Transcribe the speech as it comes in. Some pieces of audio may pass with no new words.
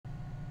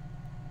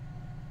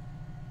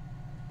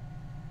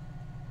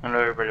Hello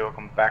everybody,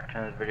 welcome back to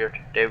another video.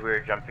 Today we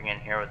are jumping in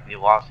here with the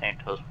Los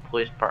Santos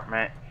Police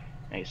Department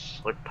in a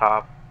slick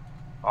top,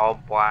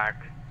 all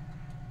black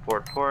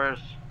Ford Taurus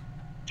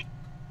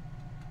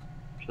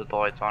with the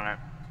lights on it.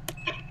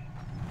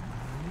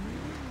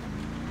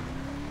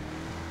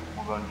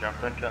 We'll go and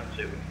jump into it and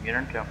see what we can get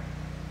into.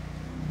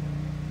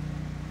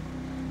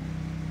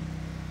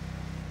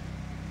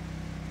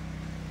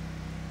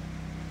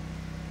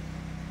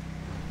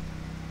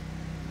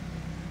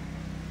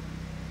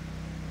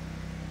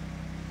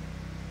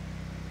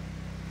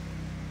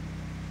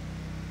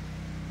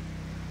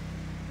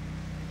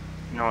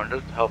 You know what,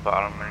 just to help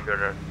out, I'm going to go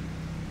to,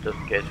 just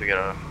in case we get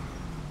a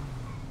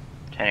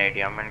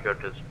 1080, I'm going to go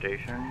to the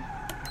station.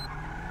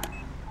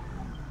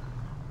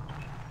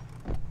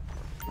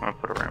 I'm going to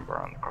put a ramp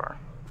bar on the car.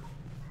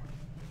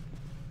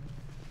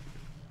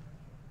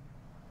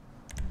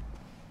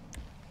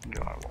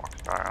 Do I walk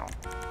style?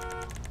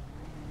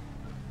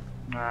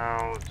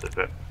 No, let's zip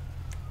it.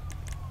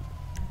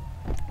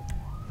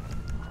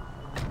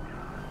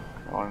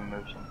 I'll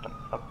move something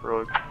up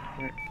real quick.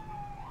 There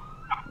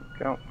we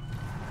go.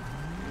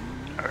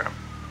 Okay.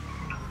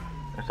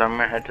 So I'm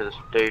gonna head to the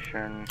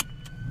station.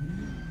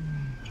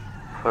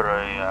 Put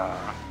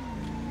a,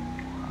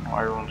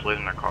 everyone's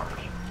leaving their cars.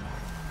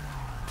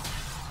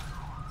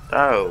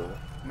 Oh,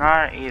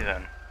 not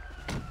even.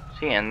 Is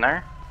he in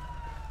there?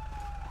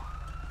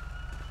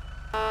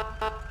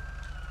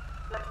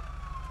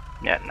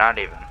 Yeah, not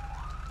even.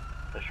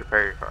 Just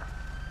repair your car.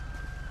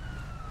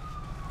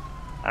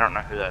 I don't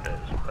know who that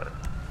is, but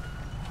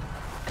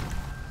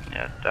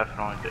yeah,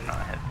 definitely did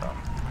not hit them.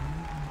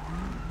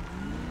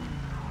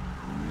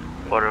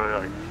 What are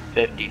we, like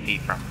 50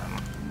 feet from them?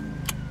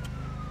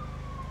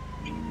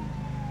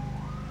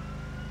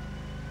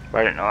 But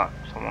I didn't know that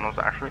someone was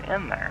actually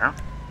in there.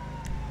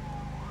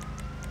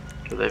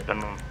 Because they've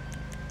been,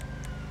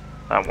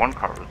 that one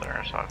car was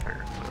there, so I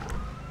figured.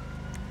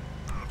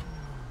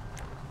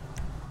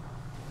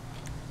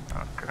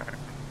 Okay.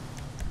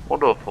 We'll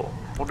do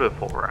a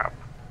full wrap.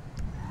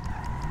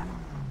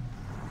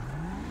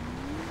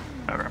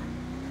 Okay.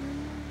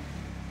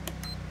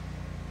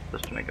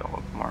 Just to make it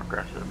look more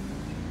aggressive.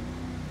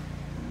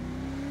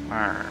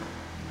 Alright.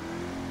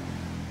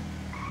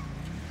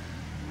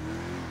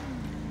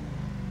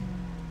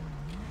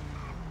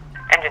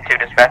 Engine 2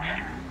 dispatch.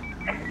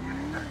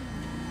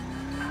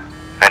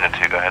 Engine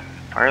 2, go ahead.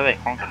 Why are they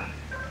honking?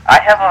 I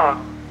have a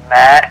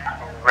matte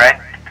red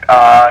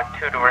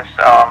two-door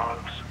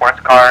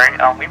sports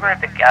car. We were at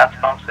the gas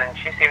pumps and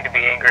she seemed to be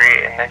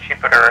angry and then she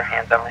put her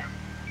hands on me.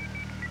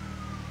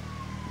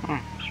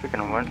 Speaking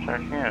of which, there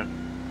she is.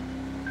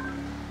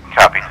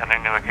 Copy,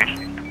 sending new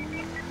location.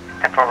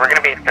 And we're going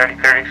to be at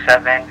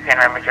 3037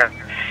 Panorama Drive.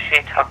 She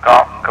took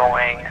off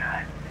going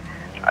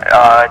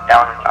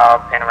down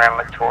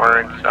Panorama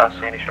towards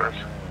Sandy Shores.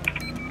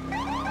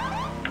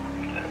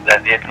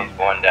 That vehicle's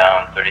going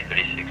down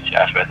 3036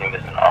 Joshua. I think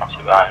there's an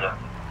officer behind it.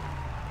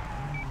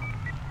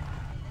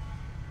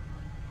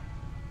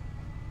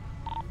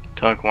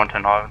 Took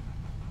 110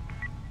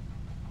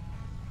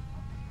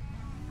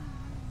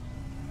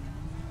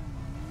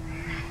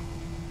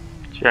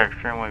 Yeah,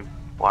 extremely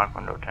black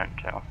window tint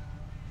too.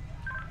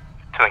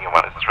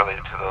 201, is this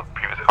related to the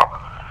previous call?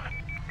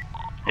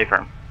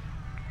 Affirm.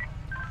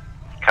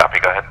 Copy,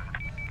 go ahead.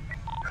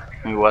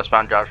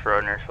 Westbound Josh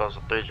Road near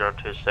Supposal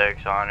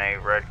 3026 on a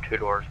red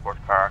two-door sports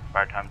car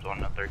occupied times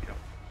 132.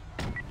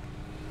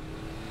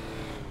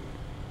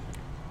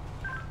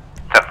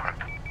 10-4.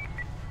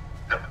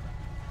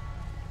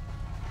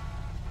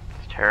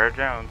 It's Tara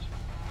Jones.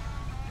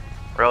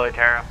 Really,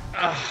 Tara?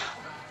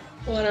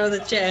 What are the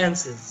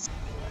chances?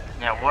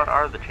 Yeah, what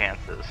are the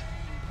chances?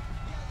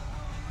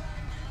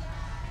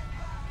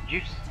 Did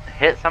you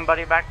hit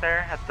somebody back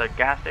there at the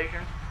gas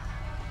station?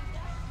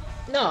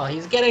 No,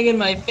 he's getting in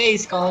my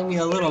face calling me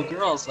a little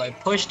girl, so I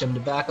pushed him to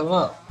back him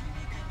up.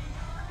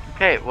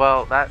 Okay,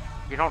 well,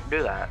 you don't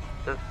do that.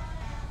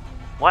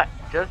 What?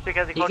 Just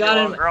because he called you a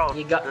little girl,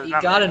 he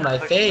got in my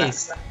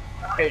face.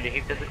 Okay, did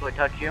he physically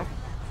touch you?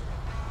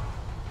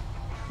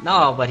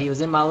 No, but he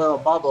was in my little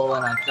bubble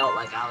and I felt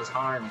like I was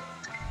harmed.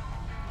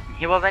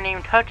 He wasn't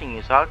even touching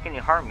you, so how can he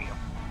harm you?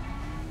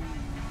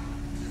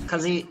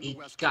 Because he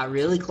got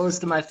really close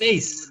to my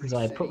face, so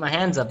I put my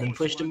hands up and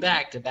pushed him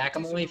back to back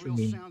him away from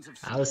me.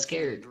 I was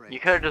scared. You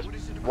could have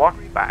just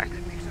walked back.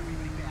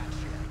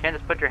 You can't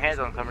just put your hands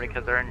on somebody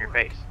because they're in your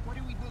face.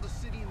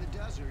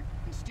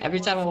 Every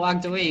time I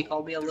walked away, he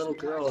called me a little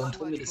girl and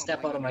told me to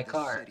step out of my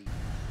car.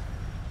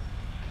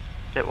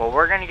 Shit, well,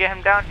 we're gonna get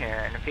him down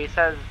here, and if he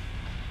says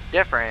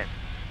different,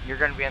 you're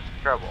gonna be in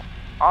some trouble.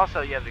 Also,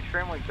 you have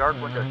extremely dark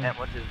window tint,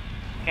 which is,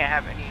 you can't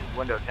have any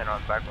window tint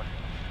on the back window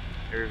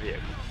of your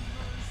vehicle.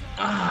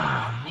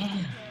 Ah,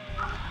 man.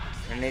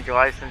 You need your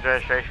license,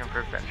 registration,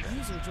 proof of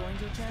insurance.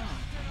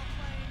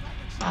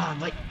 Ah,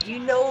 but you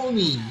know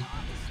me.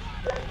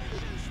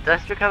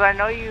 Just because I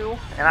know you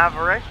and I've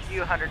arrested you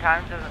 100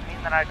 times doesn't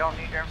mean that I don't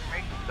need your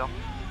information still.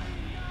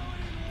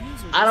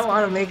 I don't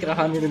want to make it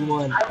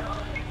 101.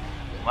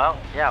 Well,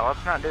 yeah,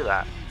 let's not do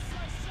that.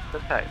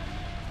 Sit tight.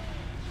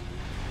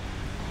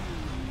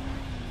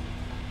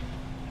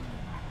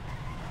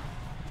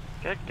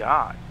 Good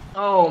God.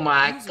 Oh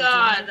my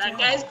God, that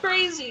guy's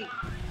crazy.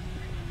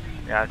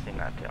 Yeah, I've seen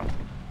that too.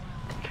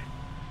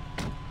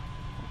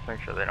 Let's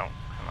make sure they don't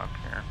come up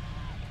here.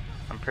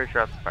 I'm pretty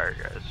sure that's the fire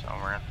guys, so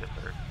we're gonna have to get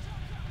their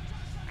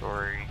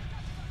story.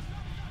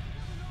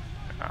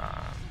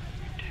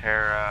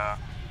 Tara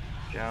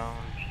Jones,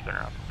 she's been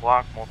around the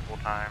block multiple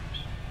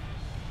times.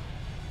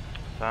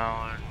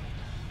 Phone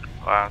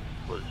class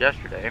was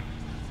yesterday.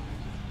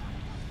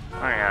 Oh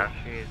yeah,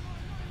 she's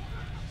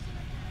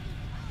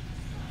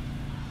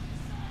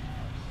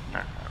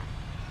okay.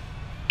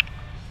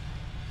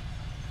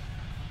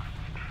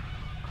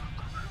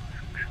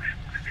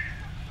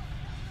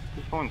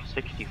 He's going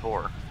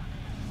 64.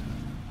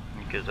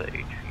 Because of HP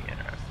in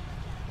it.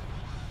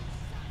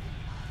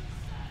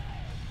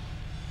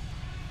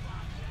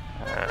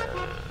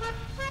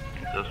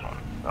 This one.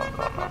 Oh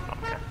god, not this one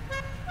yet.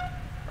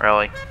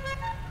 Really?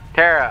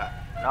 Tara,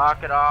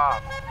 knock it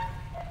off.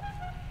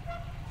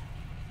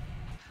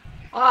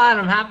 Oh, and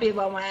I'm happy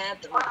about my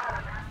anthem.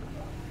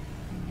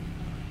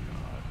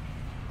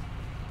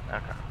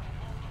 Okay.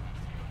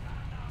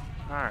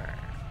 Alright.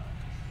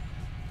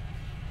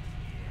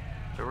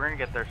 So we're gonna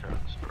get their side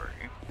of the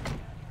story.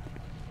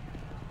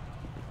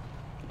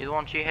 You the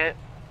one she hit?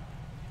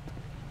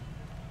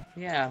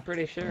 Yeah, I'm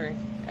pretty sure.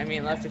 I mean,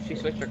 unless if she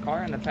switched her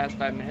car in the past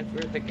 5 minutes. We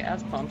were at the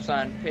gas pumps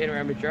on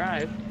Panorama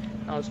Drive.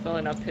 I was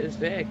filling up his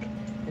Vic.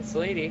 This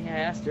lady, I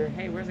asked her,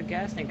 hey, where's the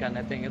gas tank on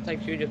that thing? It's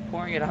like she was just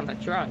pouring it on the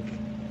trunk.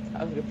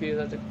 I was confused.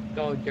 I was like,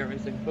 oh,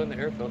 Jeremy's like putting the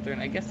air filter,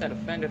 and I guess that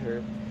offended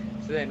her.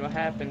 So then what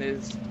happened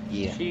is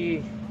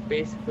she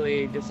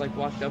basically just like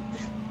walked up.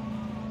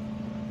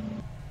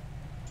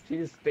 She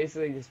just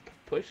basically just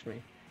pushed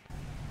me.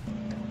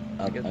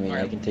 I mean,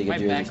 I can take a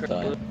Jersey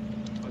style.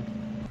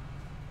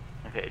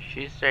 Okay,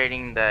 she's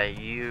stating that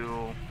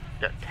you...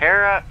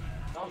 Tara!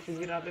 Oh, she's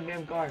getting out the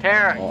damn car.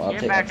 Tara, I'll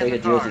get back in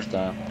take the a car. Jersey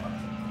style.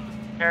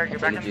 Tara,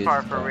 get back in the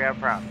car before we have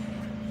problems.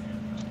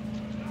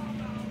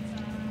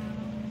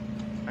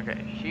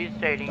 Okay, she's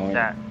stating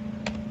that...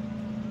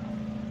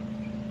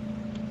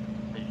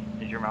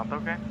 Is your mouth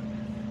okay?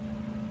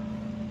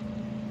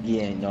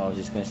 Yeah, no, I was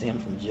just gonna say I'm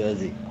from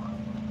Jersey.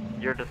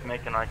 You're just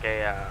making like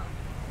a,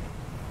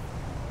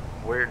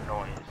 weird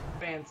noise.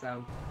 Fan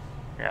sound.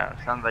 Yeah, it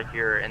sounds like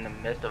you're in the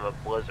midst of a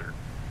blizzard.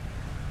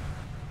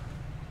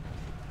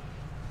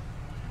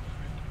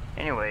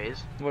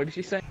 Anyways. What did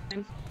she say?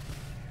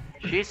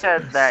 She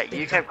said that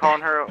you kept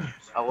calling her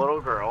a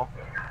little girl,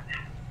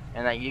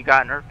 and that you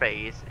got in her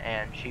face,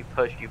 and she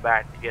pushed you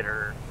back to get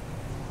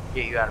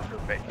you out of her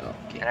face.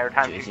 Okay, and every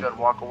time Jersey. she would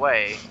walk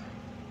away,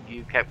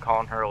 you kept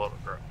calling her a little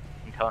girl,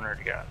 and telling her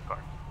to get out of the car.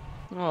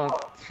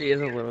 Well, she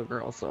is a little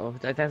girl, so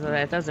that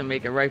doesn't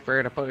make it right for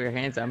her to put her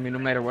hands on me no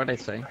matter what I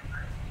say.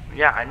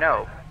 Yeah, I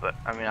know, but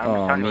I mean, I'm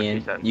just telling you what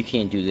she said. You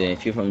can't do that.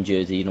 If you're from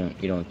Jersey, you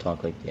don't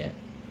talk like that.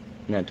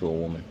 Not to a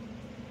woman.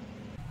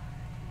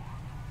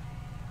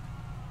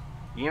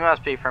 You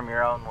must be from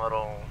your own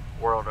little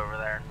world over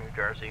there in New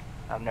Jersey.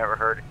 I've never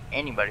heard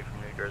anybody from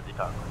New Jersey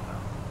talk like that.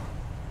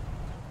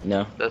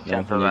 No,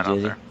 I'm from New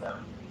Jersey.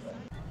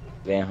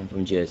 Yeah, I'm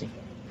from Jersey.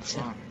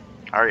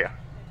 Are you?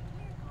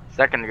 A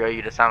second ago,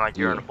 you just sound like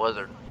you were in a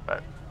blizzard,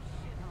 but...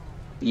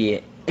 Yeah,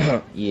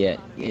 yeah,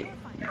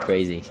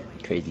 crazy stuff.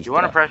 You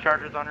want to press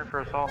charges on her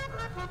for assault?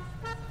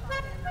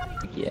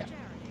 Yeah,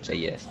 say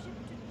yes.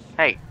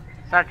 Hey,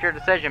 it's not your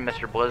decision,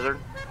 Mr. Blizzard.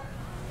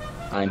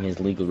 I'm his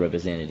legal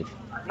representative.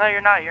 No,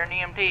 you're not. You're an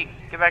EMT.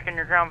 Get back in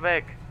your Crown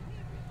Vic.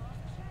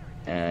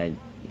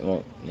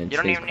 Well, you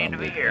don't even need to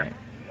be here.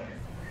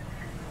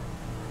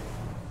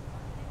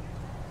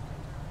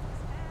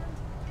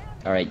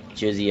 Right. Alright,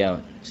 Jersey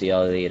out. See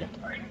y'all later.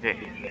 Okay,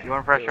 you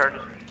want to press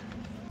charges?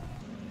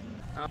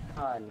 No,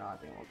 I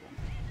think we'll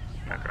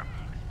Okay.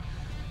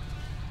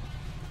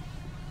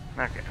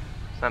 Okay,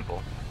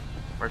 simple.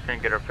 We're just gonna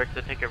get her fix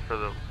a ticket for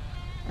the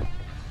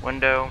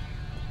window,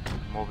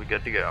 and we'll be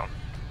good to go.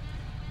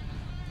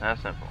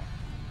 That's simple.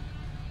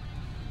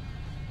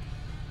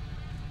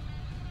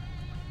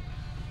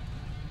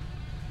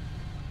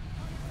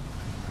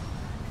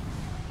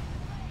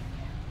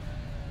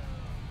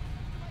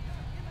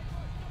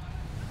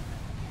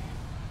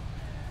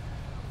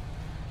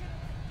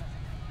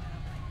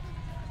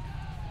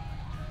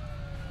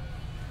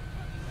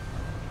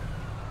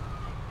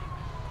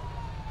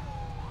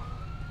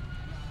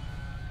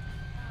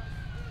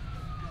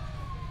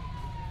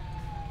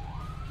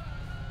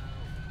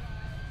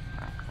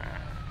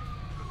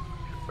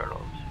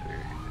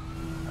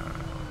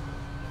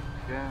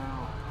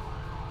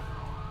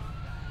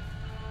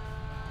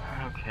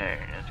 Okay,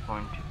 it's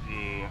going to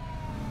be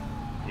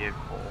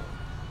vehicle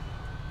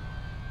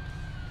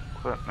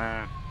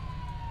equipment.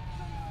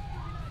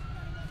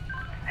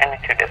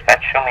 NV2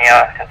 dispatch, show me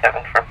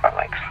 10-7 for 5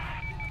 mics.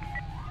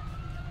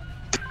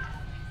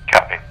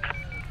 Copy.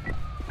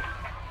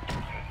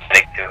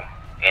 Take 2,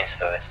 in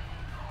service.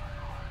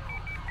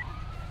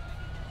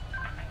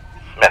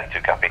 Medic 2,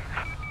 copy.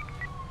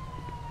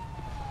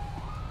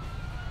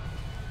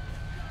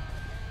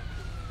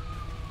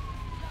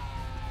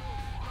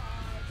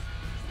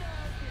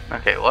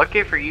 Okay,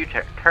 lucky for you,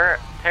 Tara,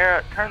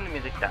 turn the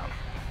music down.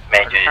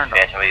 Man, dude,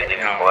 eventually leaving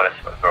let us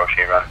for a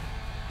grocery run.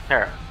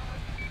 Tara.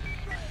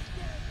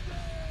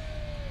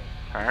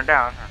 Turn it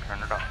down or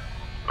turn it off.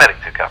 Medic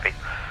 2 copy.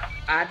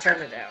 I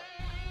turned it down.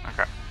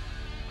 Okay.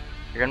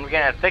 You're gonna be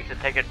getting a fix it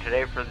ticket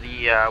today for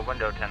the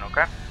window tint,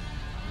 okay?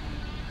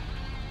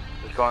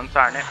 Just go and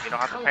sign it. You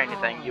don't have to pay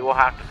anything. You will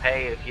have to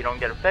pay if you don't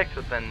get it fixed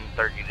within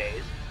 30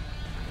 days.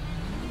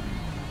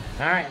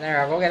 Alright,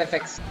 there, I'll go get it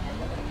fixed.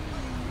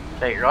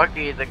 Hey, you're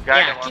lucky the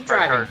guy didn't want keep to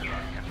press driving.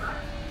 charge.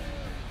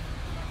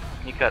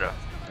 You could've.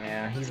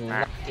 Yeah, he's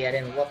lucky I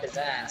didn't whoop his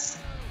ass.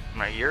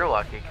 No, you're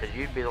lucky because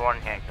you'd be the one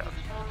in handcuffs.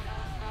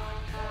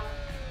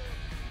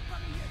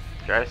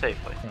 Drive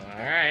safely.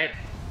 Alright.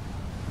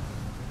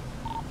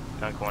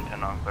 Don't go into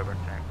non-clever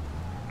turn.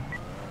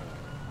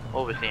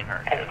 We'll be seeing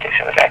her.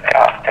 Indication was back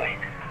off to me.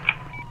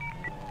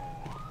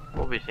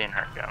 We'll be seeing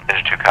her again.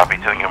 There's 2 copy,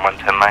 doing your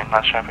 110 line,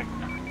 last traffic.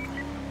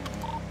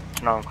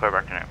 No, clear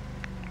back to now.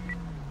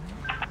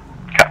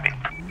 Copy.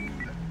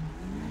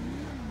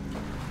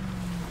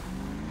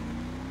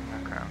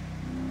 Okay.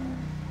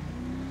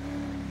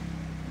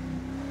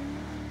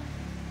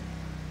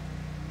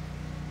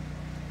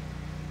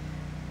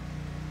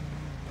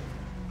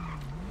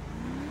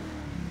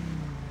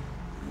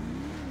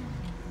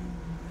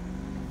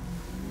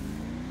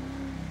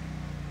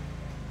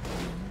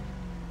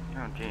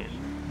 Oh, jeez.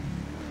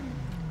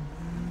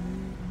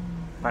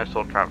 Nice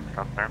little traffic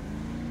stop there.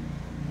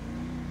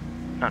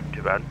 Not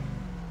too bad.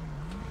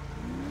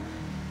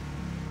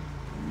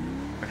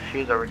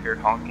 She's over here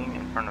honking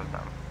in front of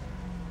them.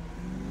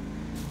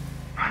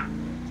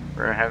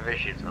 We're gonna have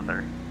issues with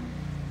her.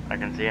 I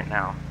can see it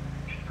now.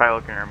 She's probably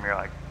looking in her mirror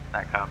like,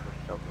 that cop is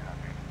still behind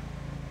me.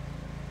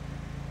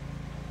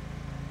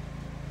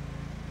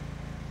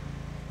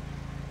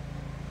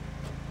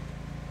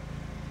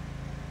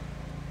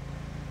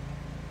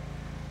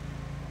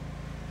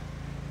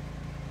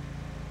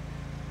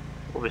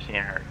 We'll be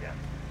seeing her again.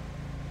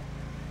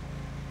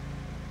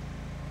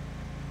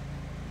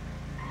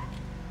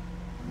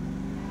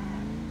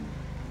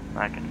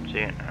 I can see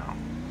it now.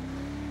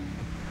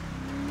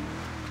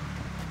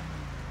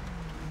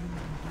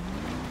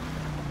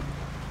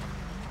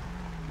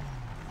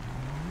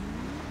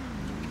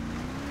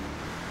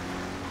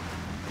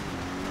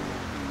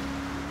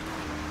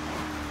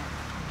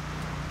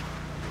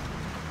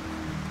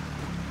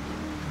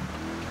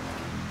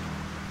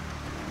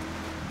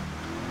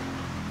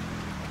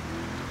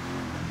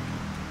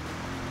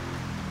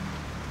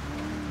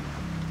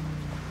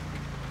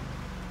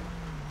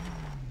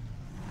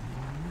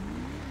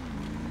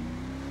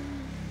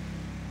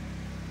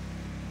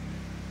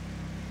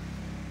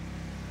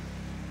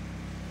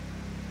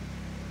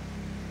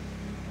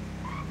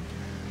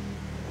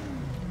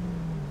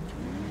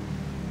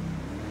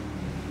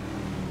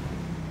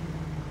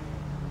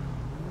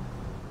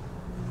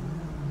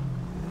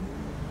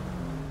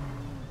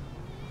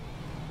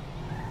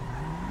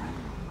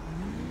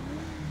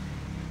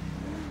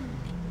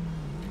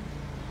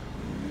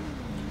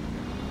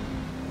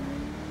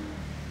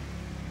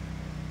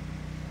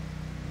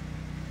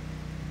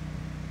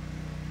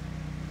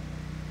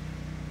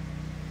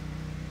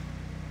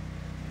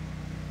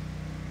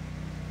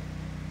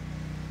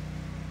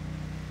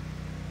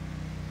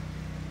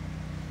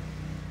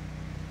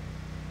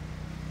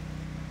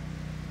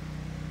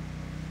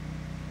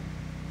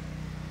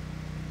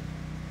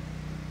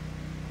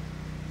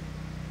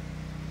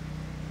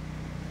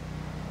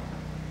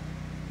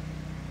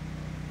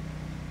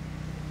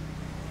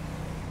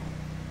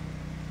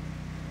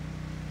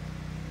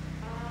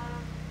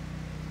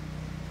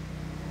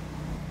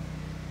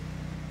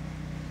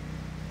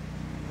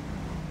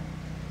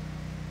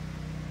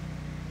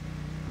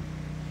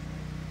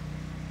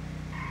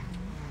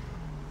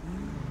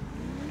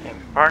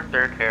 Park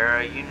there,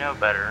 Tara. You know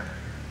better.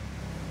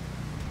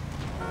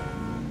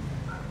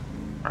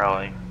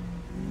 Really?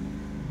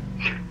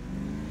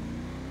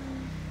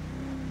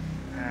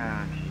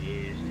 Oh,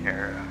 jeez,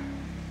 Tara.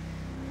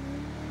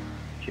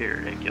 She's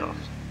ridiculous.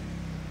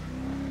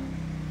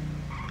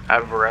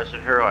 I've arrested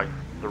her like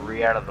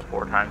 3 out of the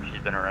 4 times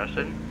she's been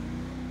arrested.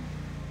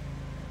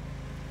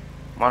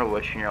 One of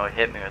which she nearly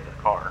hit me with the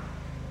car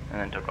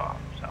and then took off,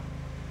 so.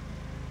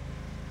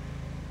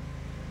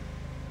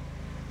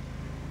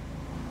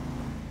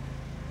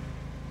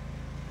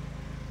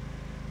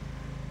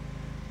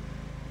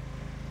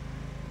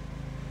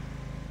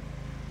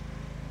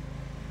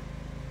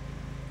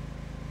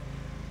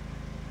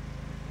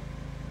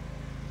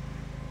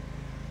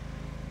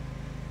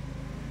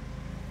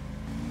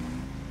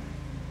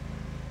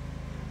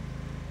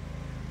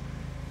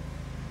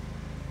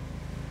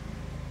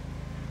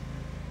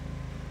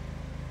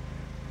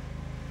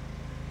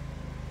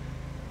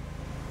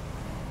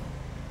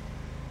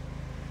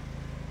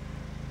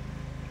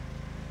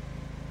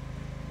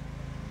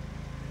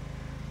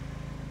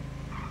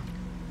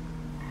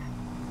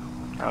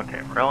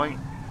 Okay, really?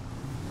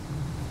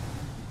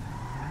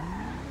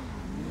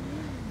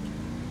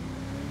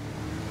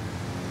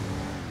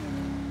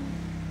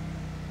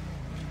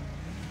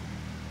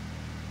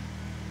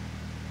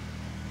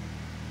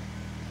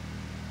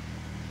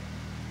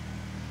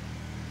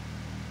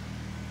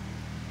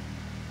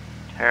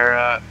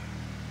 Tara,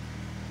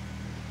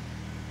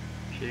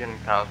 she's gonna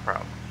cause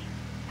problems.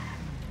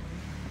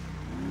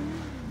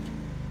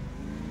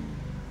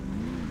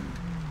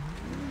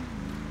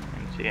 I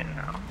can see it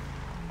now.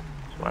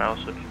 So why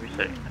else would you be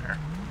sitting there?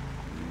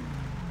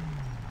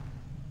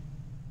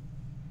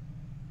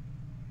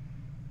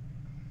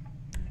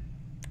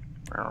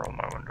 I'm gonna roll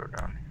my window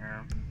down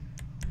here.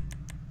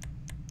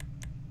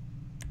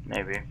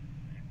 Maybe.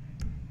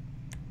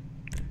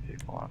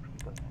 Vehicle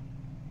options, I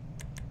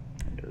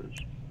think. Windows.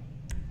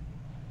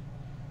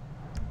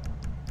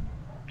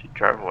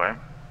 Drive away.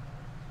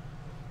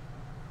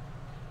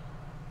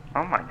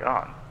 Oh my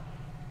god.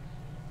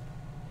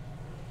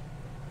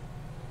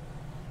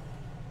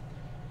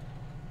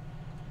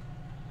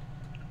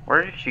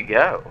 Where did she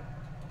go?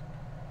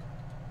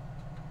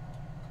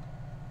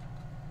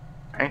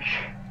 I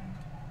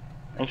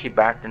think she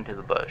backed into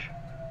the bush.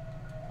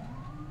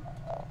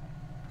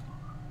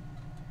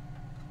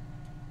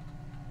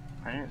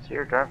 I didn't see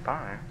her drive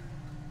by.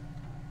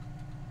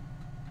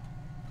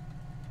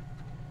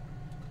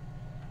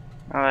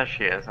 Oh, there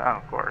she is. Oh,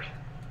 of course.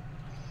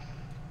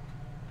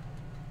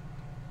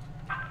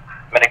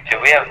 Medic 2,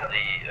 we have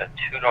the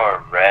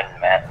two-door red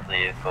matte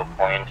vehicle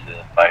pulling to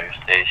the fire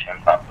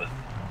station pump with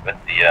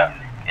the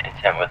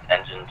intent with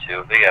engine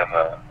 2. We have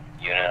a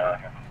unit on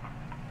here.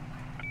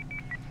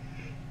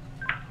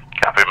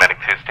 Copy, Medic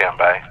 2, stand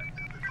by.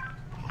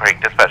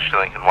 Break, dispatch to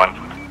Lincoln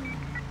 1.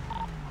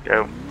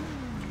 Go.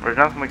 There's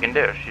nothing we can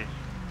do. She's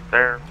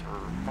there for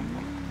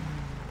something.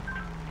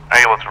 Are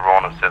you able to roll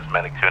and assist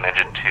Medic 2 and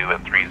Engine 2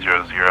 at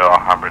 300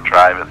 Alhambra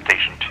Drive at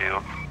Station 2?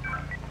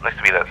 Looks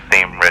to be that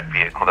same red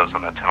vehicle that was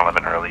on the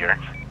 1011 earlier.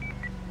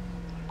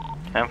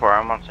 10-4,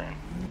 I'm on scene.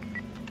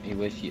 Hey,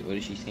 what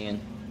is she saying?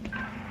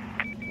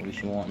 What is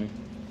she wanting?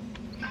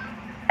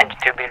 Engine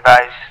 2, be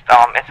advised,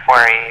 it's for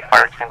a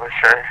fire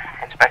extinguisher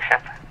inspection.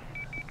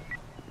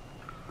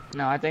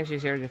 No, I think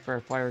she's here for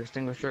a fire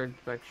extinguisher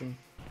inspection.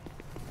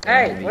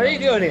 Hey, what are you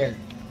doing here?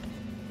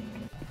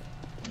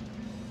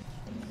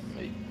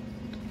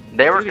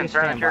 They were You can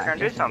concerned that stand you were by, going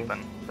to do just in case.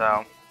 something,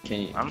 so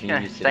Can you? I'm just can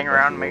going you to sit sting across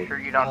around the and make road? sure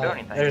you don't do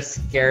anything. They're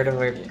scared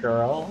of a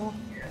girl.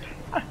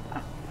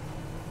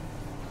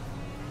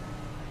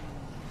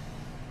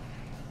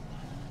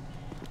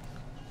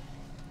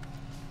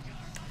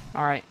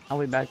 Alright, I'll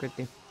be back with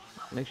you.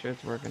 Make sure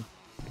it's working.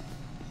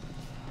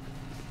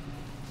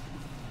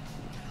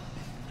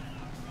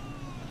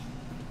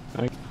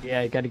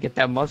 Yeah, you gotta get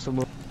that muscle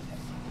move.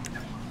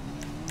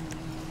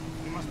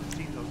 You must have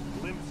seen those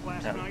glimpses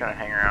last Yeah, I'm just night. going to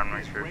hang around and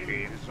make It's sure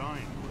really she...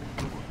 designed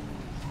for a tour.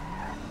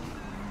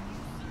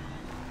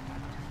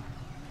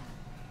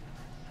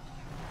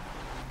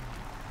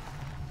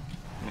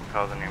 didn't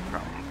cause any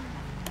problems.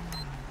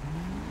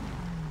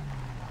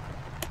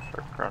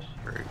 Across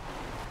the street.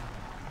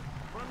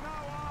 From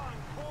now on,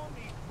 call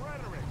me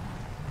Frederick.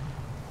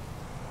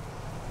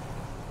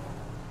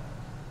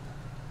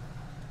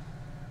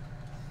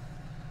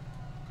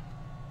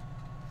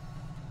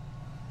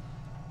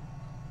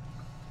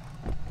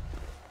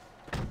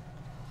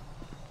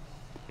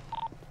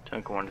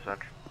 Go into such.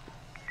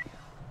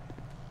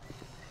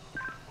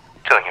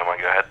 Killing him, go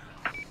ahead.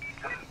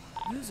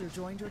 User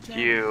joined your Do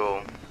channel.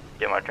 you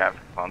get my traffic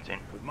on scene?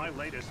 With my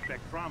latest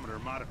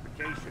spectrometer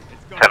modification,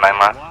 it's going 10-9 to be a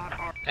left. lot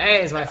harder.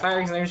 Hey, is my fire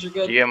extinguisher Do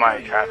good? you get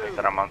my traffic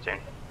that I'm on scene?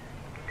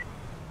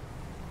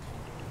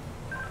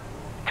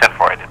 10-4,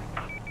 I did.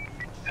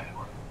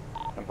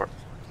 10-4.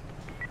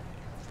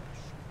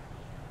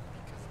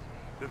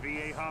 The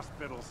VA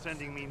hospital's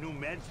sending me new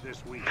meds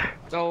this week.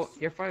 So,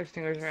 your fire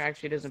extinguisher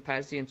actually doesn't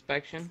pass the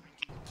inspection.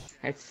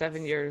 It's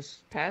 7 years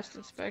past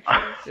inspection.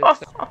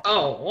 It's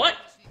Oh, what?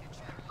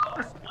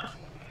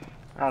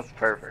 That's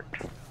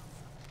perfect.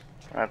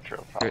 That's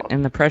real solid.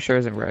 and the pressure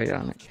isn't right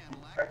on it.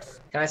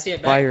 Can I see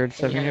it back? Fired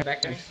Can you 7 hand it years.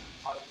 back there?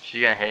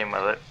 She's gonna hit him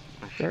with it.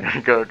 She's Sure.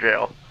 gonna go to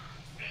jail.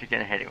 She's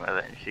gonna hit him with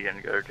it and she's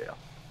gonna go to jail.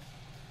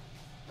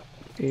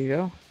 There you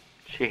go.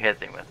 She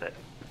hits him with it.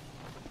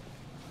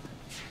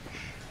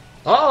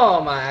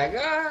 Oh my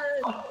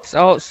god!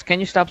 So, can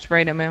you stop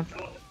spraying it, ma'am?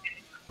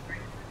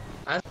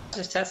 I was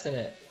just testing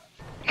it.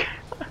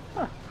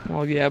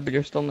 Well, yeah, but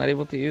you're still not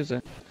able to use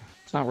it.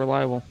 It's not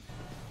reliable.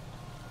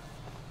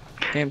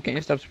 Ma'am, can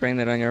you stop spraying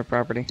that on your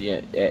property?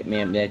 Yeah,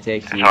 ma'am, that's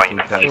actually No, you too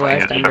can The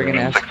last time we're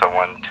gonna ask.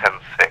 601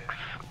 10-6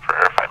 for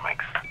her 5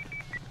 mics.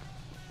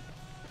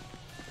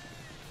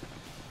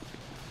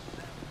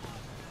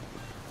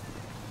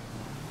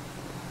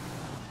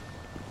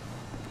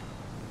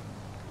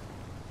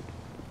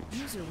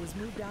 User was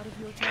moved out of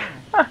your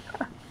channel.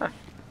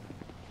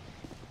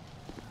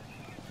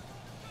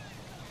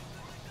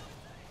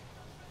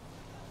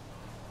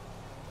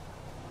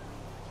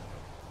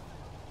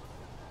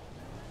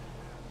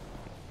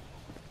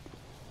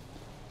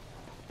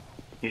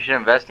 You should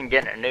invest in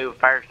getting a new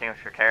fire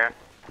extinguisher, Tara.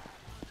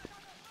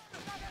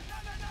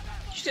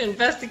 You should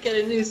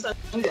investigate a new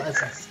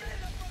sunglasses.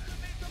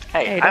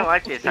 Hey, I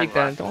like these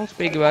sunglasses. Don't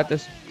speak about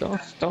this.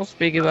 Don't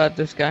speak about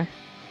this guy.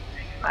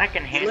 I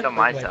can You handle look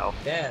like myself.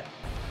 Yeah.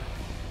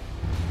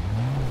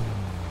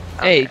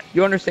 Hey,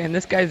 you understand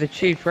this guy's a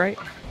chief, right?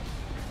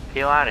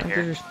 Peel out of Don't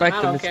here. disrespect I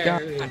him, don't it's care.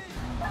 God.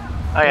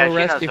 Oh yeah, He'll she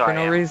arrest knows you who for I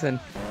no am. reason.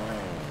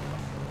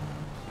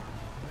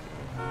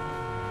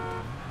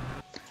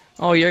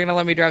 Oh, you're gonna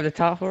let me drive the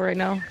Tahoe right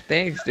now?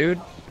 Thanks, dude.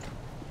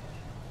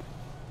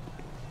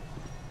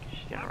 She's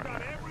gonna run Got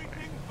that.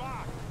 everything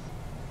back.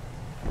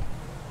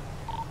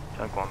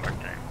 Took one more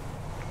thing.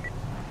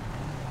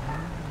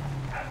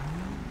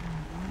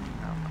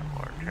 Oh my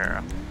lord,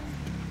 Tara.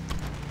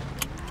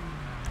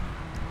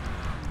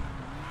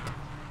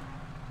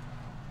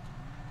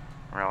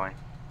 Really?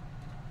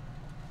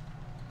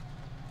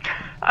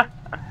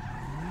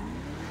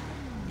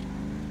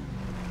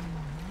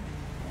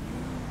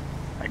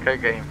 I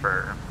could get him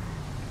for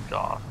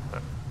exhaust,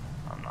 but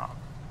I'm not.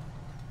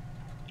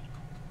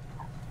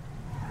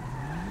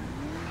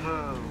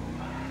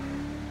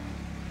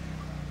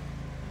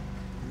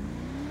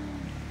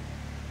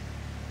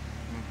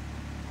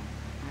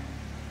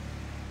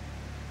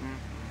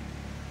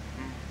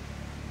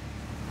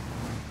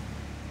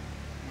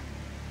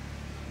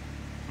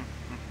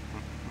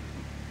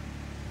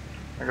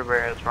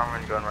 Alright, that's where I'm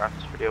going to go and wrap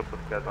this video. Hope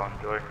you guys all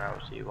enjoyed, and I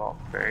will see you all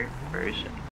very, very soon.